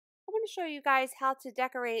show you guys how to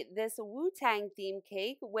decorate this Wu-Tang theme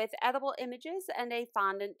cake with edible images and a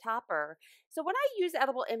fondant topper. So when I use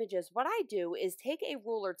edible images, what I do is take a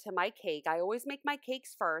ruler to my cake. I always make my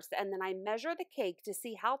cakes first, and then I measure the cake to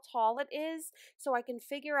see how tall it is so I can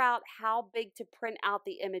figure out how big to print out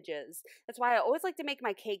the images. That's why I always like to make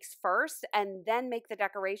my cakes first and then make the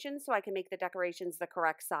decorations so I can make the decorations the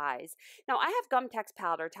correct size. Now I have gum tex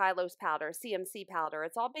powder, Tylose powder, CMC powder.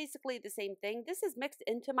 It's all basically the same thing. This is mixed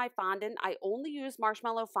into my fondant. I only use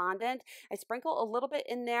marshmallow fondant. I sprinkle a little bit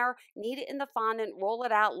in there, knead it in the fondant, roll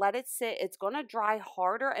it out, let it sit. It's going to dry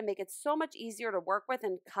harder and make it so much easier to work with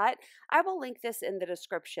and cut. I will link this in the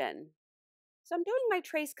description. So I'm doing my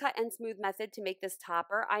trace, cut, and smooth method to make this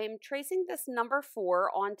topper. I am tracing this number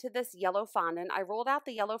 4 onto this yellow fondant. I rolled out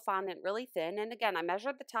the yellow fondant really thin, and again, I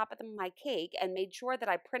measured the top of my cake and made sure that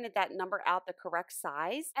I printed that number out the correct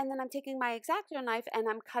size. And then I'm taking my X-Acto knife and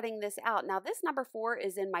I'm cutting this out. Now this number 4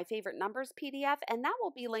 is in my favorite numbers PDF, and that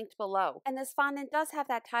will be linked below. And this fondant does have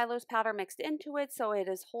that Tylose powder mixed into it, so it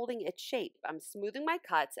is holding its shape. I'm smoothing my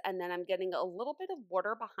cuts, and then I'm getting a little bit of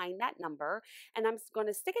water behind that number, and I'm going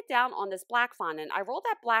to stick it down on this black fondant. I rolled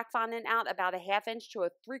that black fondant out about a 1/2 inch to a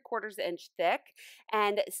 3/4 inch thick,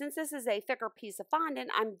 and since this is a thicker piece of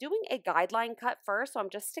fondant, I'm doing a guideline cut first. So I'm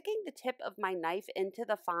just sticking the tip of my knife into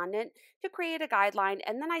the fondant to create a guideline,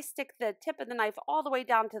 and then I stick the tip of the knife all the way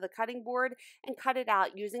down to the cutting board and cut it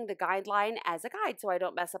out using the guideline as a guide so I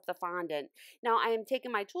don't mess up the fondant. Now I am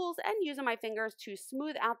taking my tools and using my fingers to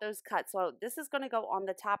smooth out those cuts. So this is going to go on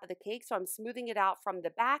the top of the cake, so I'm smoothing it out from the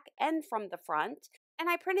back and from the front. And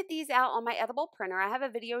I printed these out on my edible printer. I have a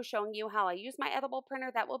video showing you how I use my edible printer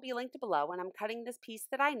that will be linked below. And I'm cutting this piece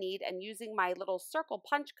that I need and using my little circle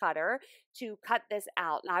punch cutter to cut this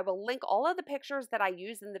out. And I will link all of the pictures that I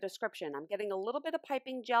use in the description. I'm getting a little bit of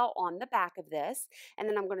piping gel on the back of this. And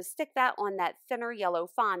then I'm going to stick that on that thinner yellow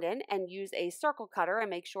fondant and use a circle cutter and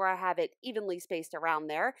make sure I have it evenly spaced around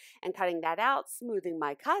there. And cutting that out, smoothing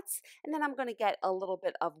my cuts. And then I'm going to get a little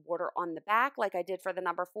bit of water on the back like I did for the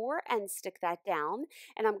number 4 and stick that down.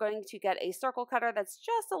 And I'm going to get a circle cutter that's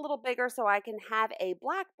just a little bigger so I can have a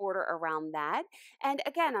black border around that. And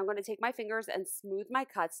again, I'm going to take my fingers and smooth my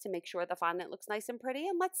cuts to make sure the fondant looks nice and pretty,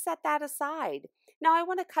 and let's set that aside. Now I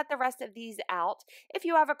want to cut the rest of these out. If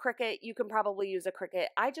you have a Cricut, you can probably use a Cricut.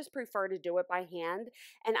 I just prefer to do it by hand,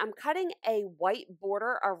 and I'm cutting a white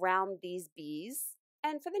border around these bees.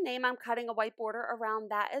 And for the name, I'm cutting a white border around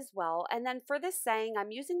that as well. And then for this saying, I'm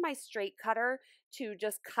using my straight cutter to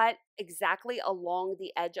just cut exactly along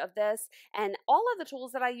the edge of this. And all of the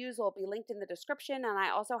tools that I use will be linked in the description. And I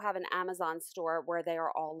also have an Amazon store where they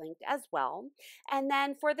are all linked as well. And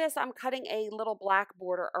then for this, I'm cutting a little black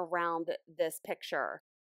border around this picture.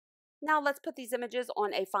 Now let's put these images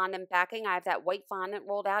on a fondant backing. I have that white fondant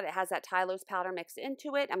rolled out. It has that Tylose powder mixed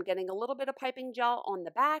into it. I'm getting a little bit of piping gel on the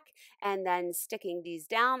back and then sticking these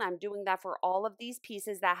down. I'm doing that for all of these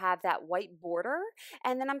pieces that have that white border.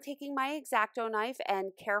 And then I'm taking my X-Acto knife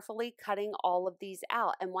and carefully cutting all of these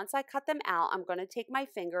out. And once I cut them out, I'm going to take my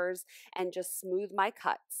fingers and just smooth my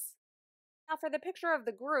cuts. Now for the picture of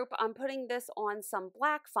the group, I'm putting this on some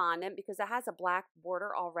black fondant because it has a black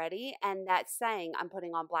border already, and that saying I'm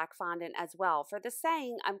putting on black fondant as well. For the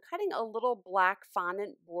saying, I'm cutting a little black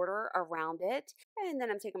fondant border around it, and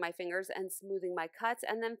then I'm taking my fingers and smoothing my cuts.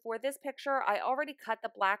 And then for this picture, I already cut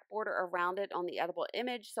the black border around it on the edible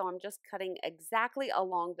image, so I'm just cutting exactly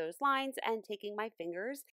along those lines and taking my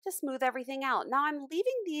fingers to smooth everything out. Now I'm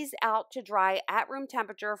leaving these out to dry at room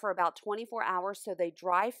temperature for about 24 hours so they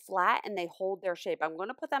dry flat and they hold their shape. I'm going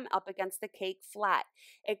to put them up against the cake flat,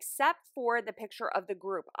 except for the picture of the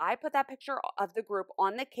group. I put that picture of the group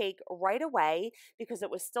on the cake right away because it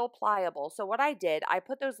was still pliable. So what I did, I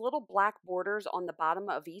put those little black borders on the bottom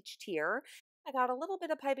of each tier. I got a little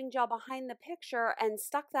bit of piping gel behind the picture and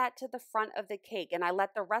stuck that to the front of the cake, and I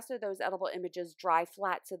let the rest of those edible images dry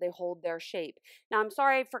flat so they hold their shape. Now I'm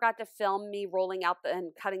sorry I forgot to film me rolling out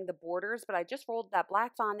and cutting the borders, but I just rolled that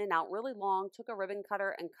black fondant out really long, took a ribbon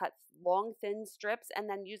cutter and cut long thin strips, and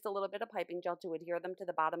then used a little bit of piping gel to adhere them to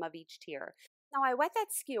the bottom of each tier. Now I wet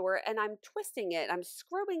that skewer and I'm twisting it. I'm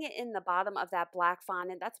screwing it in the bottom of that black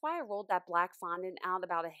fondant. That's why I rolled that black fondant out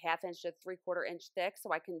about a 1/2 inch to 3/4 inch thick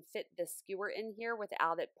so I can fit the skewer in here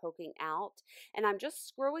without it poking out. And I'm just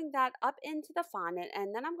screwing that up into the fondant,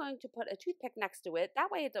 and then I'm going to put a toothpick next to it.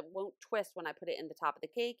 That way it won't twist when I put it in the top of the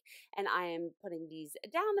cake. And I am putting these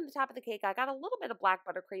down in the top of the cake. I got a little bit of black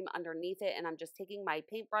buttercream underneath it, and I'm just taking my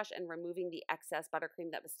paintbrush and removing the excess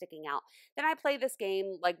buttercream that was sticking out. Then I play this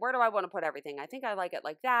game, like, where do I want to put everything? I think I like it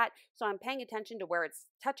like that. So I'm paying attention to where it's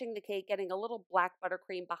touching the cake, getting a little black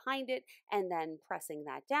buttercream behind it, and then pressing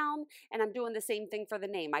that down. And I'm doing the same thing for the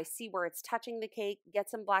name. I see where it's touching the cake, get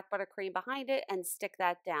some black buttercream behind it, and stick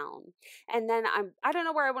that down. And then I don't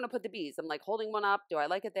know where I want to put the bees. I'm like holding one up. Do I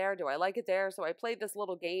like it there? Do I like it there? So I played this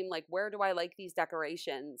little game like, where do I like these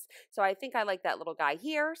decorations? So I think I like that little guy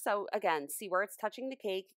here. So again, see where it's touching the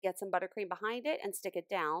cake, get some buttercream behind it and stick it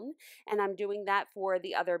down. And I'm doing that for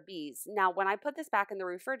the other bees. Now, when I put this back in the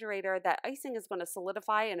refrigerator, that icing is going to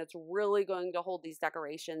solidify and it's really going to hold these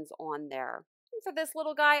decorations on there. For this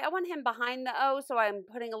little guy, I want him behind the O, so I'm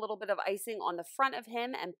putting a little bit of icing on the front of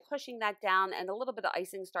him and pushing that down, and a little bit of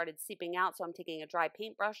icing started seeping out, so I'm taking a dry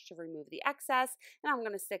paintbrush to remove the excess, and I'm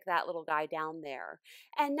going to stick that little guy down there.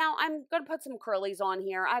 And now I'm going to put some curlies on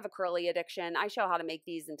here. I have a curly addiction. I show how to make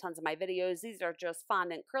these in tons of my videos. These are just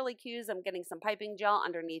fondant curly cues. I'm getting some piping gel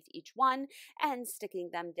underneath each one and sticking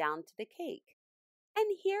them down to the cake. And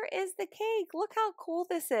here is the cake. Look how cool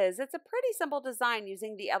this is. It's a pretty simple design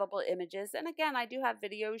using the edible images. And again, I do have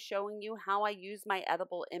videos showing you how I use my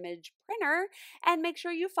edible image printer. And make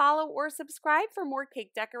sure you follow or subscribe for more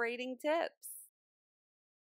cake decorating tips.